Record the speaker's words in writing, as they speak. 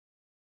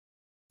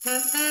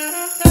Thank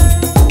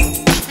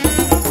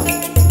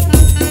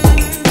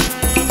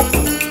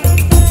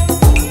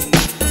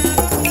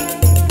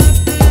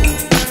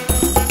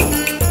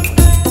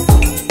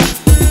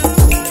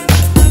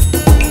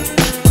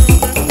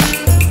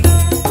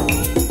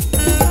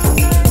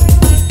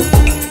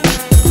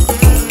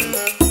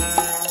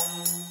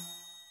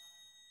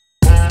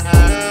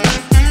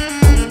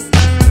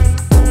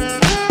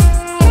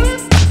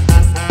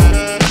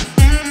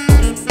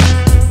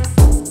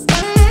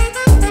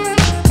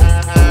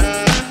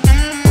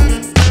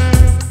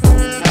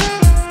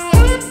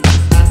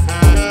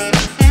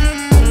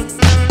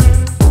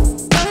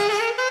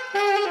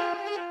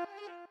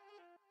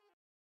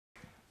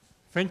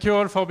you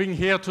all for being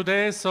here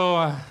today.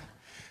 So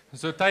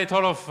the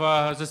title of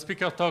the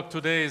speaker talk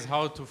today is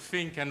how to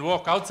think and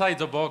work outside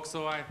the box.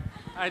 So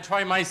I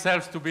try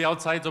myself to be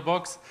outside the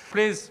box.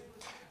 Please,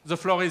 the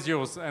floor is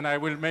yours, and I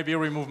will maybe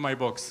remove my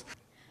box.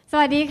 ส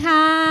วัสดีค่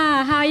ะ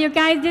How are you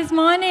guys this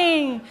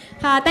morning?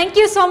 ค่ะ Thank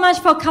you so much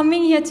for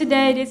coming here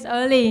today this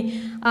early.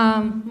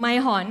 ไม่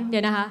หอนเดี๋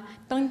ยวนะคะ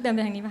ต้องเดินไป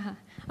ทางนี้ป่ะคะ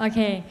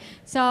Okay,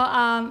 so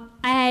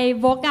I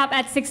woke up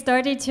at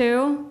 6:32.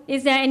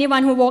 Is there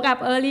anyone who woke up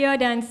earlier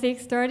than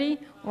 6:30?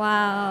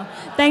 Wow,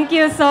 thank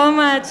you so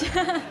much.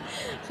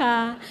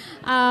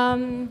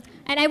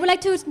 And I would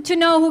like to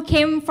know who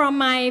came from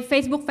my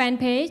Facebook fan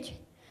page.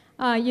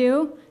 You?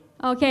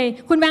 Okay,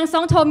 Kun Bang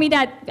Song told me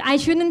that I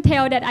shouldn't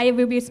tell that I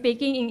will be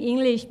speaking in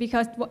English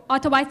because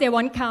otherwise they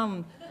won't come.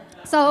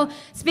 So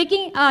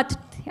speaking,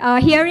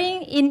 hearing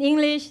in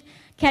English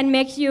can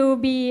make you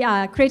be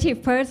a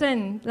creative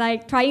person,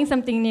 like trying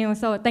something new.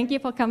 So thank you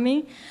for coming.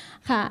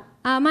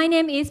 My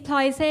name is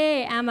Ploy.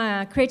 I'm a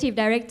creative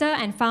director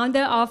and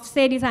founder of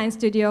Say Design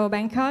Studio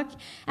Bangkok.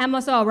 I'm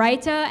also a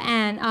writer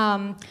and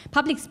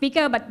public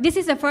speaker, but this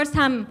is the first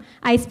time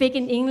I speak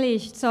in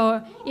English. So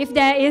if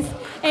there is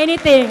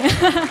anything,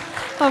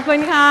 ขอบคุณ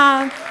ค่ะ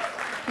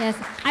Yes,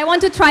 I want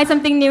to try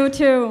something new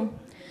too.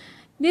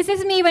 This is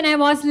me when I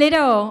was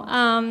little.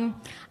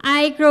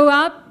 I grew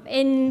up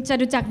in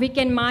Chaduchak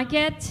Weekend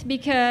Market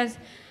because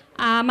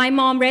my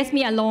mom raised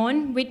me alone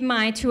with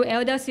my two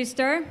elder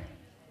sisters.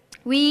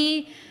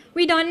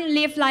 We don't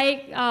live like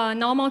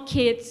normal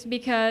kids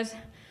because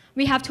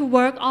we have to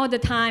work all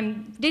the time.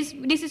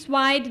 This is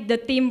why the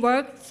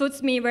teamwork suits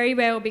me very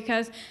well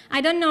because I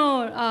don't know.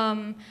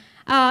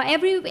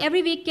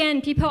 Every weekend,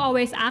 people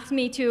always ask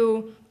me to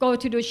go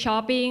to do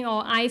shopping or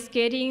ice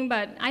skating,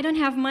 but I don't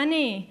have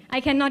money. I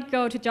cannot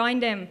go to join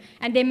them,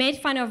 and they made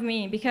fun of me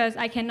because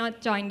I cannot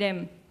join them.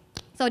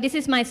 So this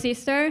is my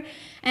sister,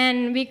 and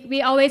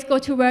we always go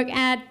to work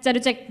at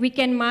Chaduchak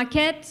Weekend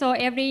Market. So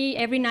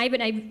every night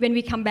when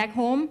we come back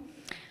home,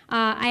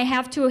 I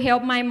have to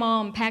help my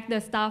mom pack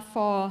the stuff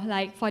for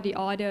the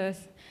orders,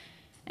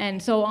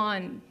 and so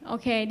on.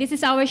 Okay, this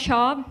is our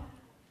shop.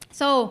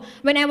 So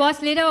when I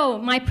was little,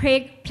 my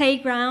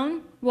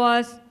playground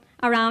was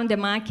around the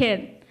market.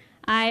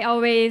 I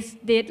always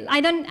did. I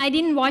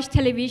didn't watch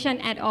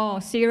television at all,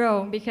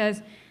 zero,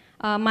 because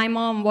my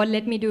mom won't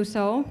let me do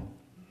so.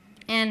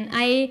 And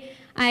I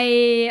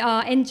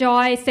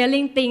enjoy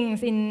selling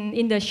things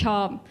in the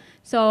shop.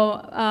 So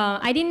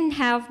I didn't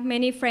have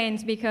many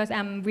friends because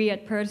I'm a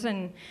weird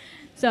person.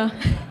 So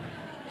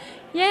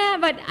yeah,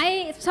 but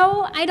I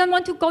don't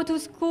want to go to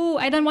school.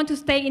 I don't want to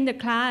stay in the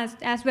class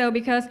as well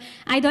because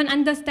I don't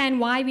understand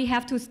why we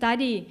have to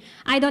study.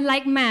 I don't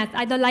like math.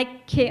 I don't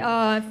like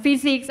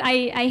physics.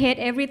 I hate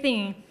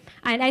everything.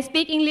 And I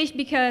speak English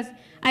because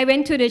I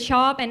went to the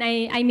shop and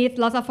I meet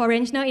lots of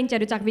foreigners in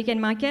Chaduchak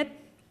Weekend Market.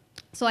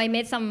 So I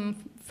made some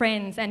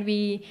friends and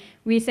we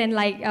send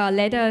like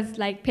letters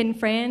like pen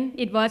friend.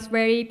 It was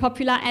very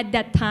popular at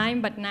that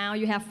time, but now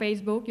you have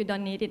Facebook, you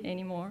don't need it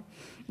anymore.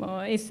 Oh,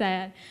 it's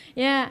sad.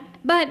 Yeah,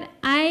 but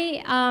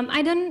I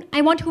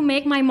want to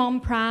make my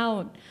mom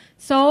proud.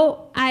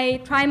 So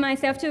I try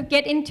myself to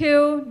get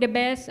into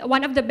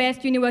one of the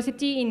best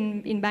university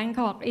in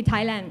Bangkok, in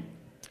Thailand,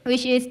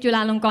 which is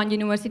Chulalongkorn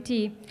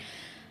University.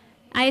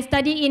 I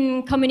study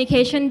in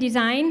communication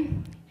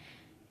design,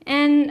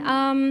 and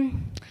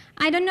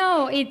I don't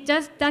know, it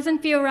just doesn't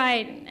feel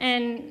right.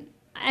 And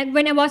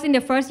when I was in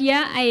the first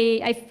year,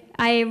 I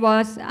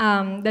was,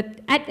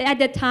 at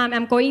the time,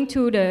 I'm going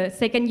to the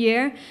second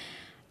year.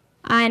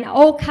 An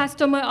old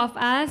customer of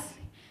us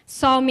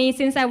saw me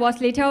since I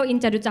was little in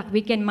Chaduchak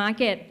Weekend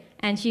Market.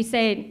 And she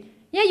said,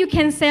 yeah, you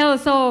can sell,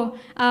 so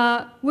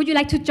would you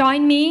like to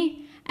join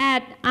me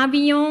at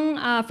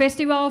Avignon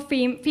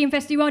Film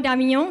Festival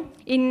d'Avignon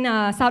in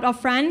south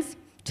of France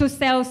to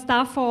sell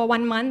stuff for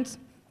 1 month?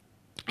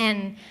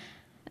 And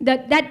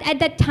at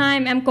that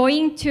time, I'm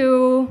going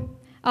to,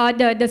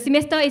 the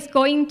semester is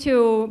going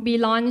to be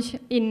launched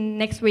in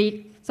next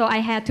week. So I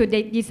had to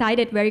decide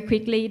it very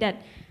quickly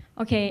that,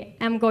 okay,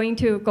 I'm going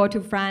to go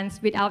to France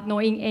without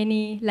knowing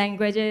any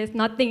languages,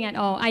 nothing at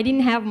all. I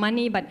didn't have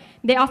money, but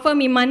they offer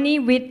me money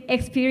with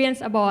experience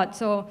abroad.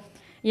 So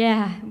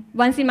yeah,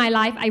 once in my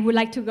life, I would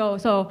like to go.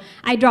 So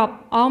I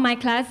dropped all my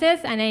classes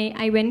and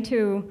I went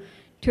to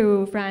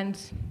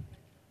France.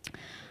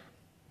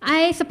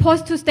 I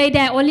supposed to stay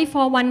there only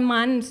for 1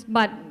 month,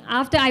 but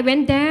after I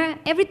went there,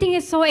 everything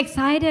is so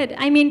excited.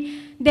 I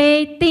mean,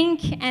 they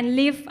think and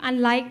live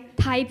unlike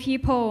Thai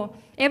people.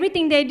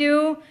 Everything they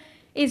do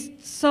is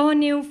so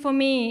new for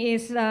me.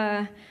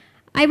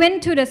 I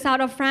went to the south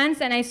of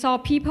France and I saw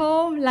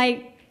people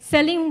like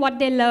selling what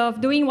they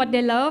love, doing what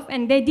they love,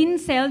 and they didn't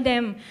sell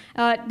them.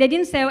 They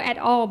didn't sell at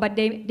all, but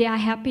they are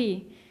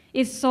happy.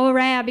 It's so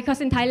rare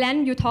because in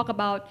Thailand you talk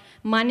about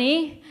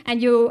money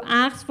and you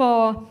ask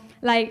for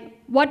like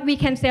what we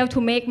can sell to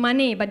make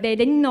money, but they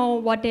didn't know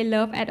what they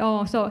love at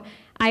all. So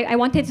I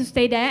wanted to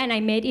stay there and I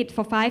made it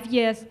for 5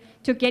 years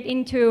to get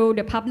into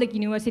the public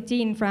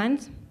university in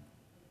France.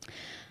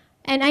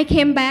 And I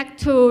came back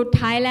to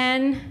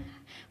Thailand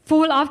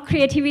full of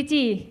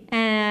creativity.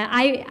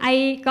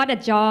 I got a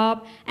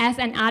job as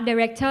an art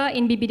director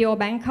in BBDO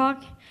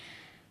Bangkok.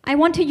 I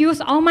want to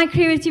use all my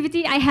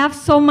creativity. I have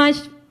so much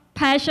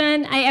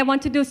passion. I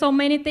want to do so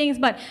many things,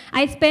 but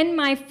I spent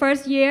my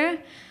first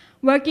year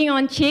working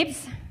on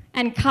chips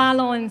and car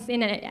loans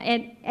in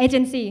an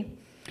agency.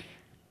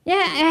 Yeah,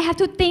 I have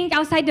to think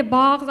outside the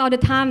box all the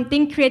time,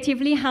 think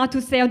creatively how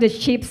to sell the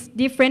chips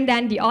different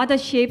than the other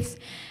chips.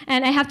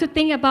 And I have to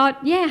think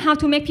about, how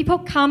to make people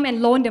come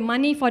and loan the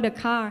money for the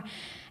car.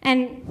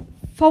 And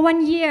for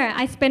 1 year,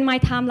 I spent my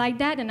time like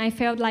that, and I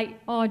felt like,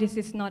 oh, this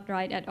is not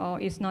right at all.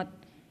 It's not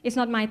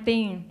my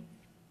thing.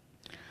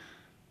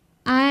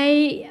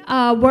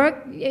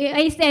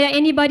 Is there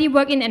anybody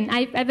work in an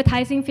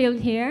advertising field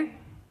here?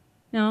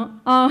 No?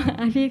 Oh,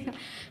 I think,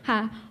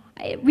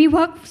 we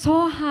work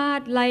so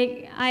hard.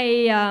 Like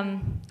I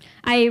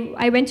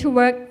went to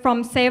work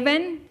from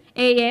 7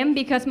 a.m.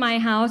 because my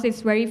house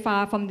is very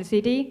far from the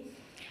city.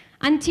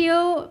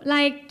 Until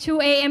like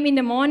 2 a.m. in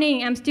the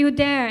morning, I'm still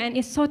there and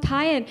it's so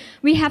tired.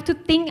 We have to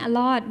think a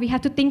lot. We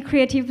have to think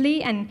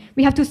creatively and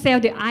we have to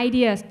sell the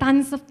ideas,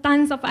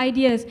 tons of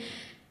ideas.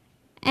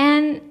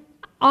 And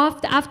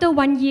after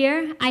 1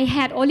 year, I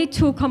had only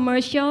 2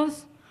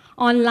 commercials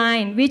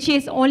online, which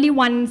is only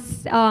 1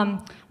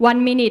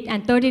 minute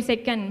and 30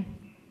 seconds.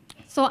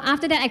 So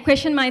after that, I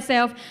questioned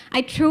myself.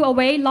 I threw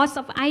away lots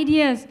of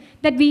ideas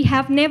that we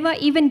have never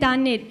even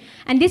done it.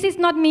 And this is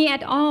not me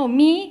at all.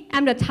 Me,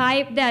 I'm the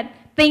type that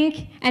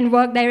think and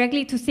work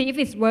directly to see if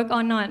it's work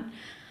or not.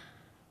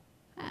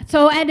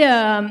 So at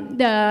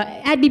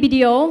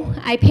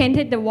BBDO, I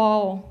painted the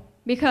wall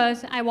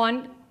because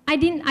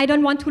I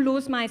don't want to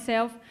lose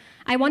myself.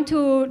 I want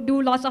to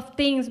do lots of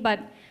things, but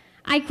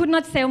I could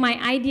not sell my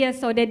ideas,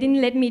 so they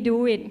didn't let me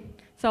do it.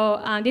 So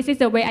this is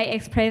the way I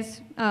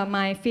express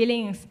my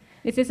feelings.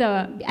 This is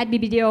at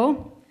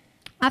BBDO.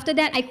 After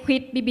that, I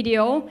quit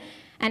BBDO,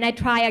 and I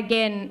try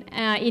again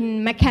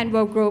in McCann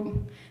World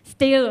Group.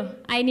 Still,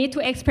 I need to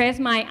express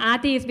my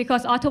artist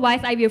because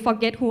otherwise I will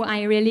forget who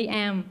I really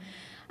am.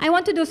 I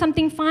want to do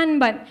something fun,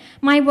 but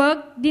my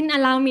work didn't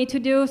allow me to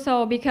do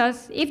so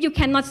because if you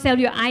cannot sell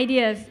your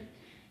ideas,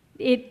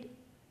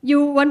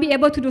 you won't be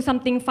able to do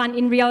something fun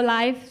in real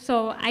life.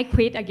 So I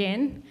quit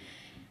again.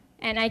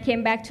 And I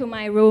came back to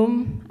my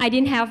room. I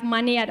didn't have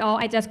money at all.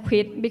 I just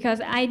quit because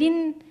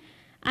I'm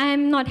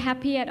not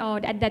happy at all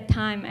at that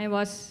time. I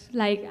was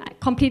like, I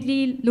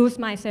completely lose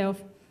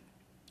myself.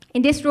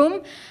 In this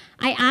room,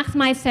 I asked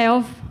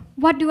myself,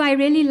 what do I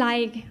really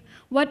like?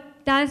 What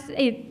does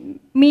it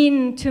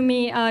mean to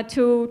me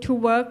to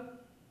work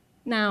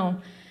now?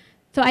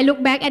 So I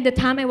look back at the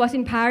time I was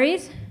in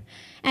Paris,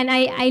 and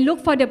I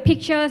look for the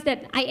pictures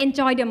that I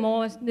enjoy the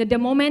most. The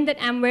moment that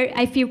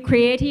I feel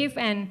creative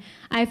and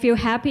I feel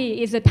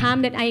happy is the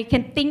time that I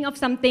can think of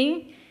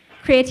something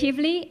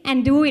creatively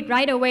and do it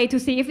right away to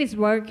see if it's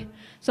work.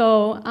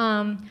 So,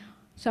 I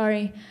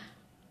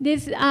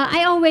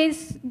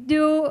always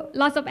do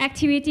lots of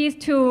activities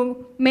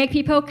to make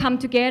people come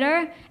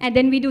together, and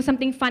then we do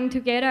something fun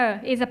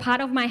together. It's a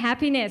part of my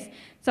happiness.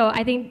 So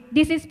I think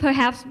this is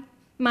perhaps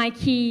my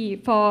key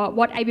for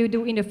what I will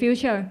do in the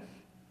future.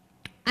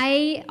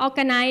 I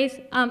organize,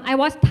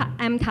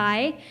 I'm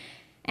Thai,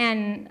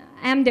 and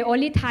I'm the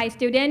only Thai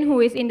student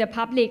who is in the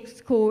public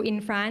school in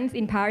France,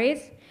 in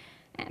Paris.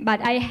 But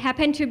I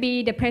happen to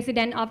be the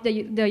president of the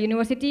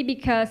university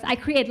because I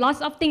create lots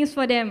of things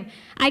for them.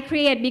 I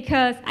create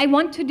because I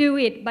want to do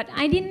it, but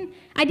I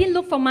didn't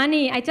look for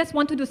money. I just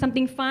want to do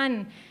something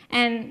fun.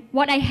 And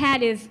what I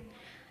had is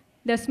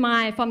the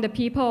smile from the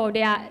people.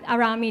 They are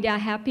around me, they are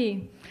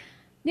happy.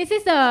 This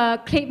is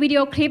a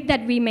video clip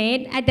that we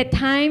made. At the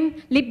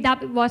time, Lip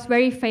Dub was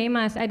very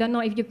famous. I don't know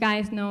if you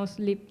guys know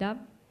Lip Dub.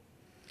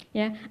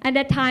 Yeah, at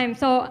that time.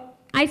 So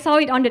I saw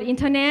it on the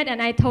internet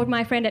and I told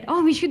my friend that,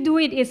 oh, we should do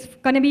it, it's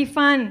gonna be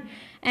fun.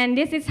 And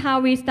this is how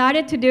we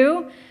started to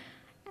do.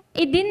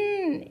 It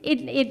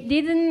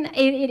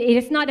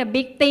is not a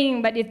big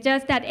thing, but it's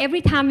just that every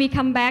time we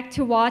come back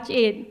to watch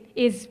it,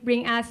 it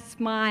brings us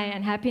smile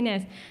and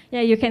happiness.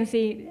 Yeah, you can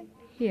see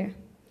here.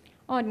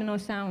 Oh, no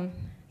sound,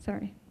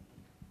 sorry.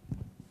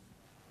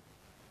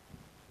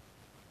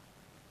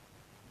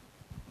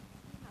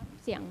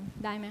 เสียง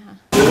ได้ไหมคะ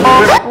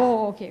โอ้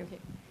โอเค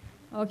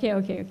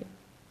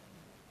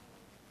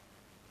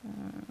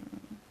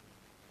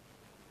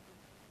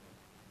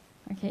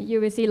Okay, you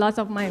will see lots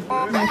of my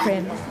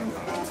friends.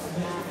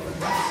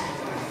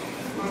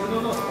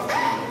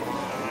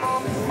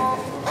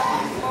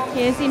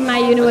 Here's in my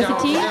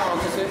university.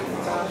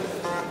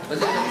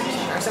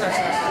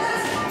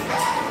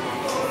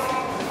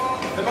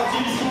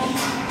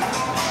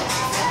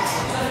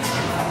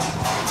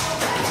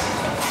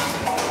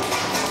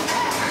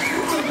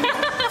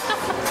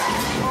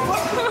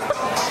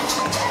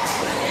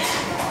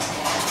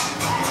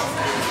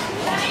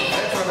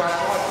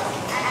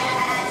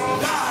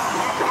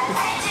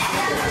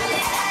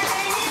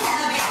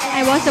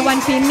 I was the one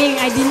filming.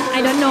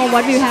 I don't know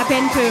what will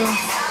happen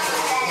to.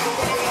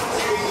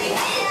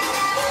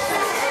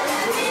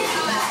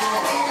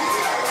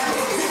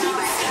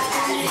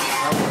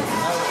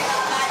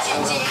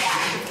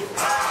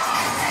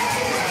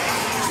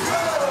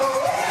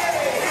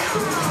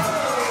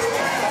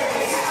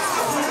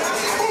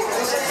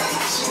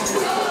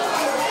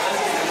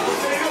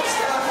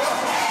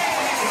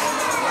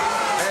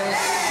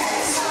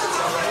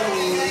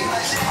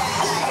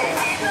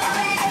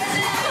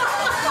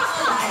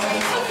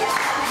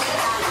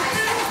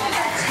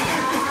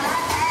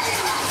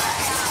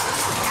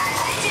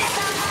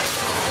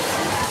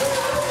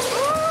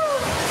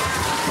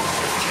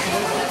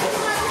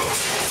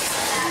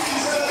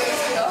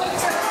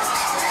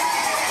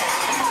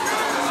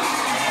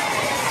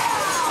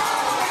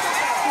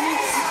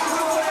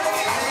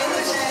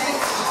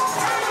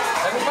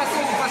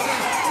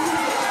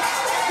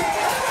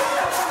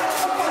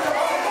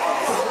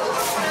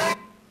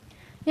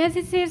 Yes,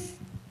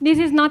 this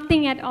is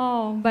nothing at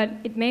all, but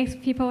it makes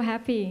people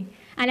happy.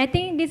 And I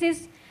think this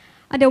is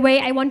the way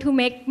I want to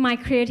make my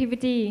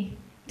creativity,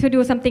 to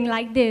do something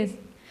like this.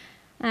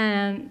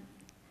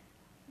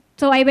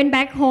 So I went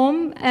back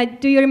home.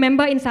 Do you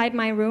remember inside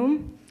my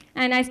room?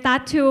 And I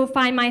start to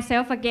find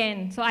myself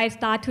again. So I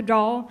start to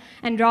draw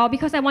and draw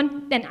because I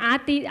want an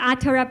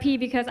art therapy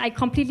because I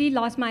completely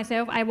lost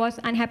myself. I was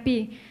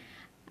unhappy.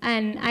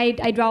 And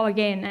I draw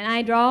again. And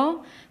I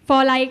draw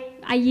for like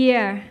a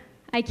year.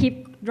 I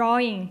keep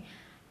drawing.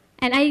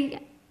 And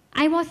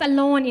I was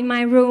alone in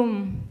my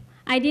room.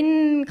 I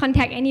didn't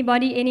contact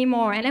anybody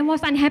anymore. And I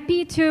was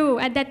unhappy too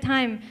at that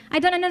time. I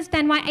don't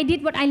understand why I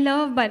did what I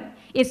love, but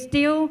it's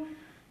still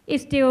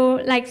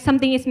like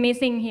something is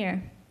missing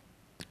here.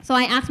 So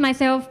I asked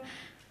myself,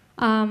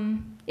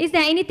 is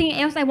there anything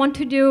else I want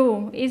to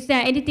do? Is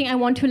there anything I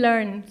want to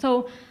learn?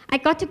 So I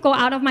got to go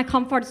out of my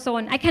comfort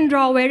zone. I can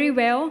draw very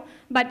well,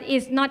 but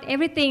it's not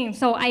everything.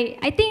 So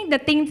I think the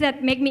things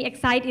that make me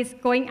excited is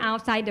going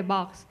outside the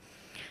box.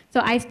 So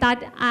I start,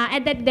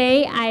 at that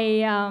day,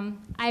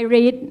 I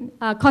read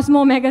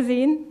Cosmo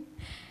magazine.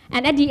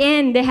 And at the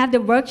end, they have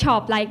the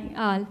workshop, like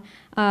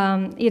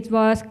it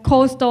was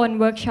cold stone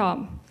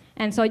workshop.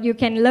 And so you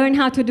can learn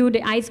how to do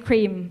the ice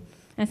cream.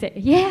 I said,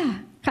 yeah,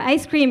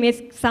 ice cream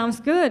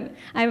sounds good.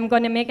 I'm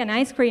going to make an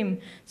ice cream.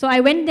 So I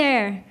went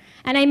there,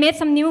 and I made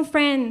some new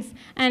friends.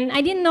 And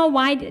I didn't know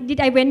why did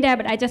I went there,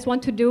 but I just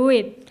want to do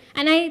it.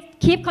 And I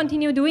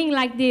continue doing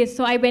like this.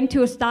 So I went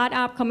to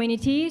startup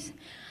communities.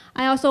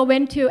 I also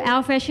went to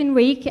Al Fashion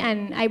Week,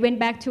 and I went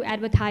back to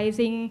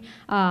advertising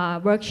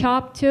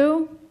workshop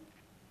too.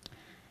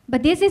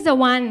 But this is the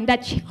one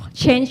that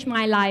changed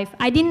my life.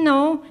 I didn't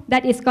know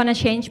that it's going to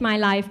change my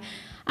life.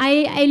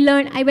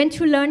 I went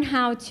to learn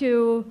how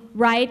to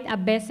write a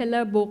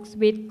bestseller book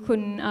with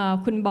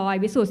Kun Boy,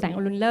 Visu Sang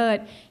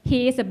Urunlerth.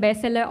 He is a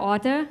bestseller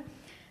author.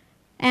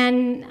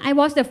 And I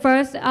was the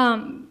first,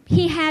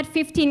 he had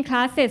 15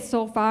 classes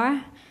so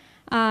far.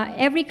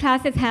 Every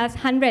class has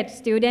 100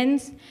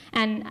 students.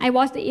 And I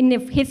was in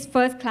his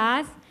first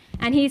class.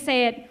 And he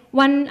said,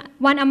 one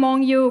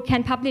among you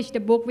can publish the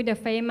book with a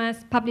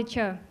famous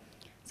publisher.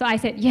 So I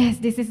said, yes,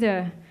 this is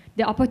the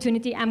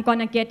opportunity. I'm going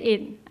to get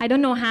it. I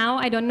don't know how.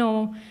 I don't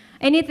know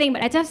anything,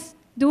 but I just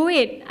do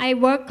it. I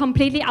work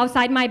completely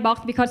outside my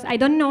box because I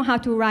don't know how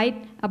to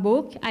write a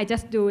book. I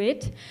just do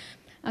it.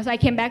 So I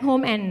came back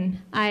home and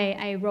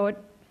I wrote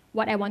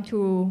what I want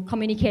to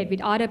communicate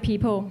with other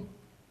people.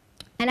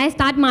 And I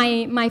start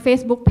my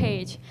Facebook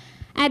page.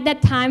 At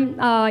that time,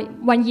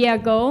 1 year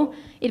ago,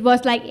 it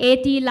was like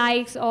 80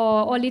 likes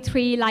or only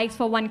 3 likes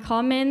for one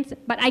comment.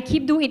 But I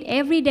keep doing it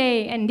every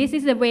day, and this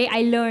is the way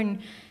I learn.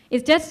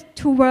 It's just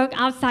to work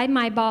outside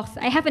my box.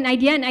 I have an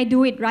idea and I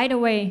do it right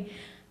away.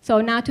 So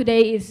now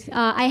today is,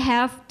 I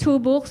have 2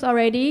 books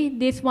already.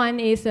 This one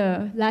is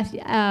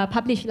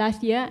published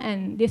last year,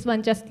 and this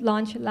one just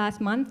launched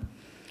last month.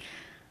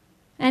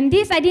 And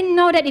this, I didn't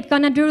know that it's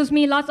gonna draw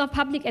me lots of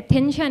public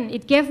attention.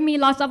 It gave me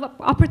lots of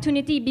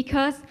opportunity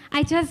because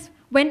I just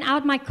went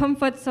out my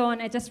comfort zone.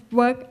 I just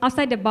worked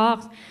outside the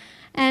box.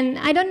 And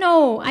I don't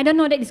know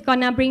that it's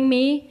gonna bring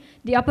me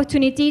the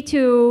opportunity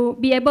to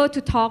be able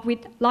to talk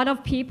with a lot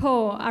of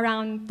people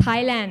around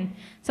Thailand.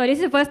 So this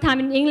is the first time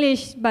in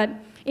English, but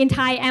in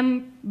Thai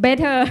I'm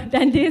better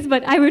than this,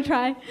 but I will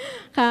try.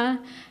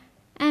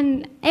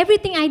 And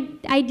everything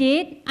I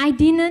did, I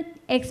didn't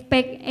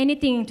expect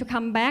anything to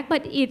come back,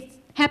 but it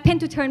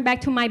happened to turn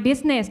back to my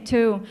business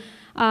too.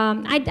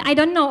 I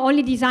don't know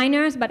only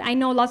designers, but I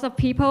know lots of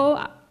people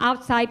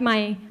outside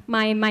my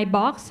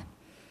box.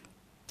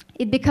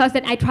 It's because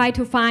that I try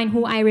to find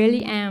who I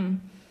really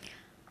am.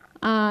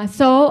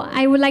 So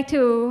I would like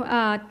to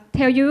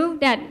tell you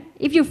that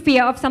if you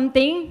fear of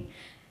something,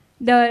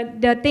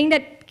 the thing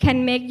that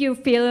can make you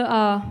feel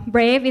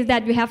brave is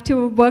that you have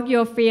to work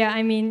your fear.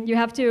 I mean, you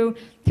have to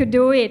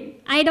do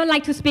it. I don't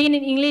like to speak in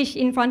English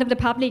in front of the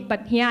public,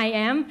 but here I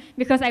am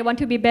because I want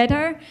to be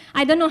better.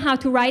 I don't know how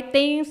to write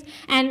things.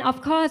 And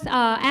of course,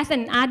 as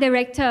an art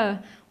director,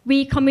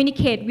 we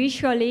communicate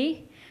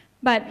visually.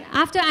 But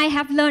after I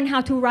have learned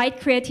how to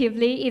write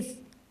creatively, it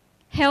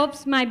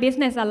helps my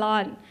business a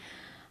lot.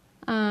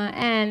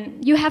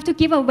 And you have to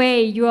give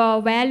away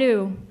your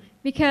value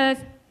because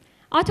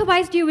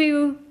otherwise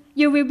you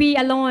will be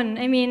alone.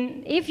 I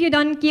mean, if you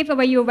don't give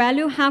away your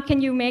value, how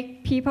can you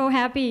make people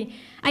happy?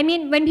 I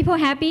mean, when people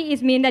are happy,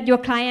 it means that your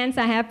clients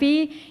are happy,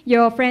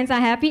 your friends are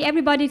happy,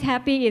 everybody's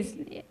happy.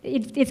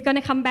 It's going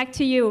to come back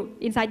to you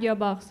inside your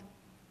box.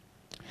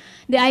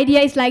 The idea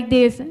is like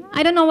this.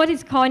 I don't know what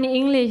it's called in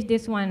English,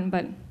 this one,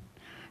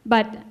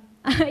 but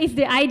it's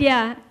the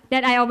idea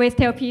that I always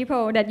tell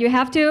people that you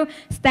have to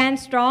stand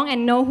strong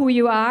and know who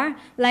you are.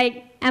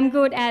 Like, I'm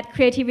good at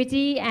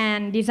creativity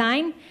and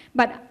design,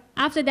 but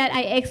after that,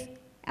 I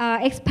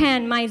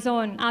expand my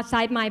zone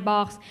outside my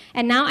box.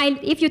 And now,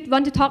 if you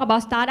want to talk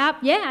about startup,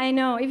 yeah, I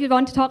know. If you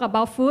want to talk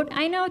about food,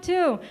 I know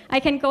too. I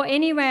can go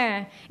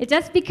anywhere. It's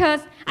just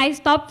because I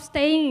stopped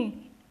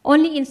staying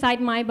only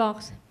inside my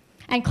box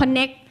and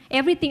connect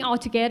everything all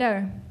together.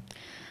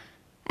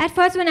 At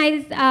first, when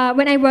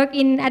I work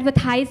in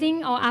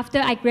advertising or after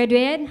I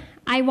graduate,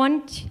 I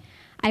want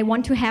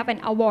to have an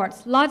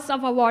awards, lots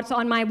of awards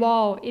on my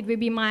wall. It will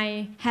be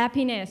my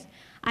happiness.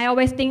 I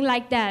always think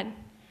like that.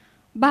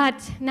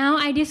 But now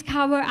I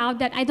discover out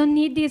that I don't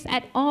need this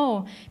at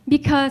all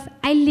because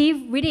I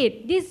live with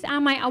it. These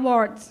are my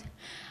awards.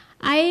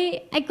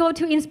 I go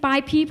to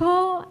inspire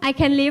people. I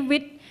can live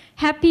with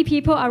happy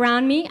people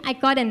around me. I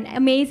got an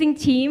amazing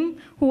team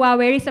who are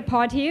very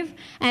supportive,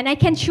 and I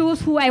can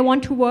choose who I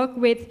want to work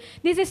with.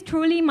 This is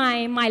truly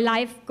my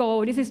life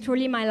goal. This is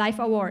truly my life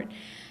award.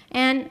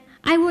 And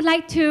I would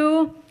like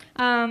to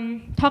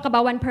talk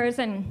about one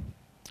person.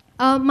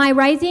 My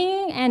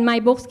writing and my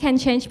books can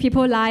change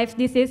people's lives.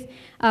 This is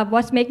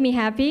what makes me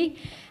happy.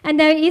 And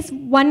there is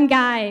one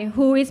guy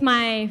who is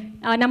my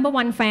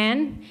 #1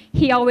 fan.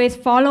 He always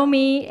follows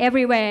me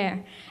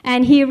everywhere.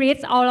 And he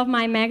reads all of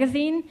my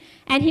magazine.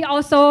 And he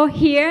also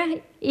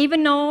here,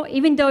 even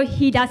though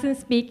he doesn't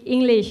speak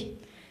English.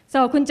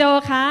 So, Kun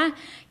Jo ka,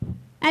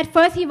 at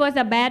first he was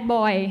a bad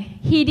boy.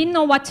 He didn't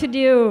know what to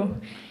do,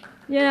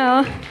 you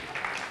know.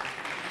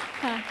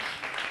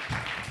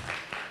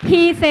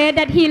 He said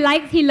that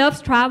he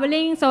loves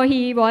traveling, so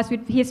he was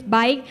with his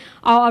bike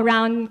all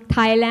around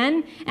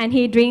Thailand, and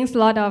he drinks a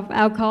lot of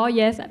alcohol,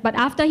 yes. But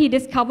after he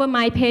discovered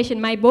my page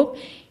in my book,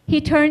 he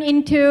turned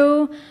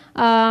into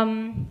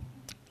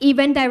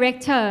event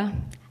director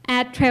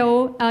at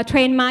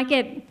Train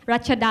Market,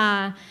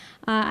 Ratchada.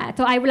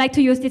 So I would like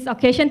to use this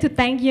occasion to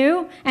thank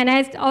you, and I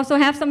also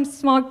have some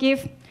small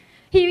gift.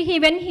 He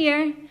went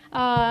here.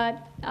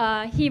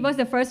 He was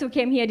the first who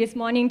came here this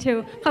morning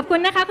too. ขอบคุณ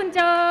นะคะคุณโจ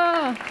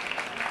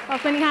ขอบ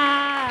คุณค่ะ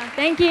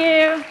Thank you.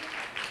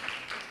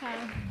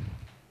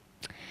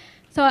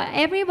 So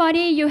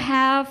everybody, you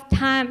have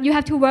time. You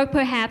have to work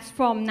perhaps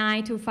from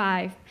 9 to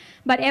 5,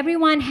 but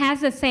everyone has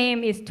the same.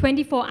 It's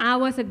 24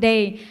 hours a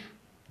day.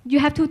 You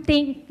have to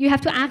think. You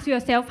have to ask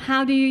yourself,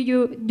 how do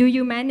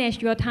you manage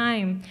your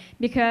time?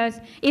 Because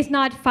it's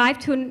not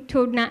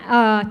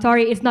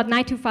it's not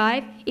 9 to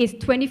 5. It's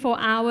 24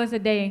 hours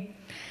a day.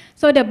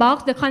 So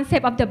the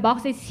concept of the box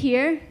is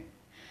here,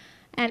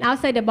 and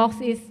outside the box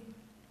is,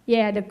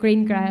 the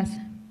green grass.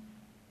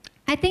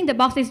 I think the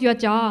box is your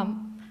job.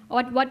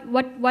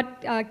 What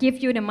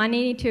gives you the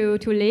money to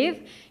live,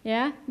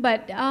 yeah?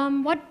 But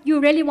what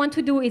you really want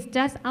to do is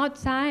just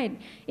outside.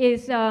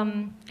 Is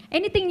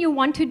anything you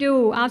want to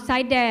do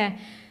outside there.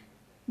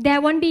 There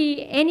won't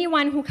be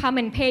anyone who come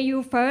and pay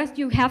you first.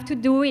 You have to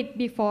do it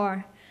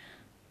before.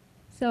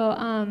 So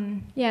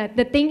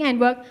the think and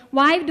work.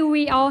 Why do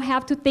we all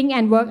have to think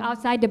and work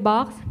outside the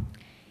box?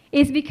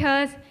 It's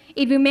because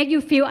it will make you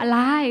feel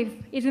alive.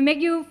 It will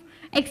make you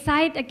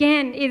excited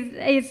again.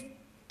 It's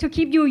to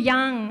keep you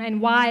young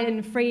and wild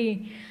and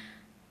free.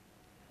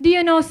 Do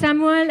you know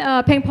Samuel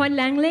Pengpon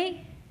Langley?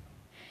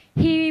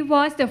 He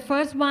was the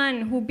first one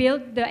who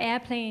built the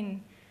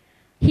airplane.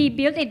 He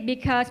built it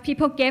because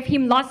people gave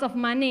him lots of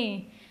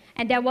money,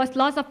 and there was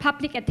lots of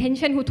public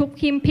attention who took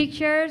him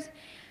pictures.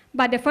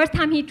 But the first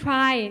time he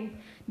tried,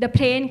 the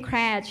plane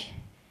crashed.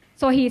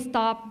 So he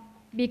stopped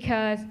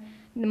because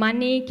the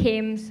money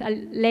came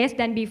less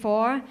than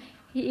before.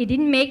 It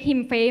didn't make him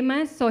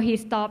famous, so he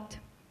stopped.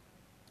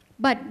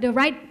 But the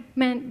Wright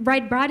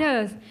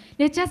brothers,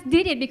 they just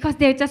did it because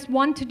they just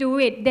want to do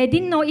it. They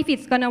didn't know if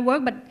it's gonna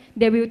work, but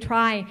they will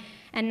try.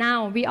 And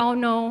now we all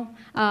know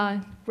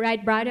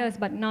Wright brothers,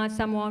 but not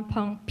someone.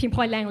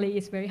 Ploy Lumthong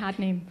is a very hard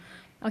name.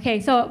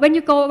 Okay, so when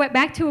you go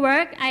back to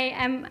work,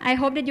 I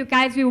hope that you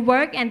guys will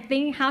work and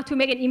think how to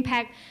make an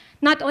impact,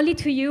 not only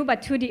to you,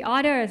 but to the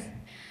others.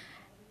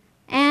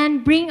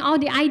 and bring all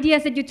the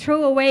ideas that you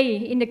throw away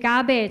in the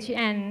garbage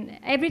and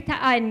every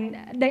time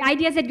the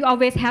ideas that you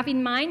always have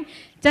in mind,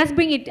 just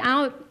bring it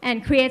out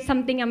and create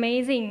something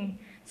amazing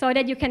so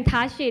that you can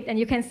touch it and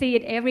you can see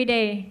it every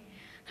day.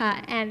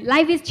 And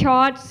life is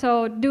short,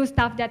 so do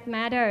stuff that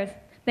matters.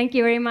 Thank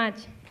you very much.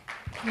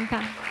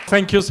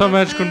 Thank you so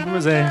much, Kun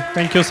Puse.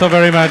 Thank you so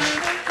very much.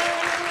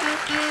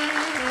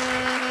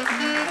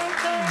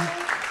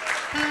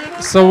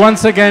 So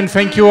once again,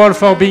 thank you all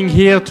for being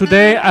here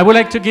today. I would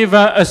like to give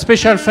a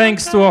special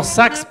thanks to our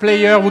sax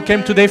player who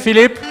came today,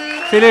 Philip.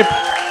 Philip,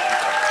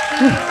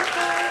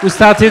 who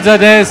started the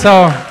day,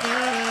 so,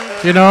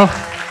 you know,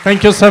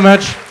 thank you so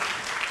much.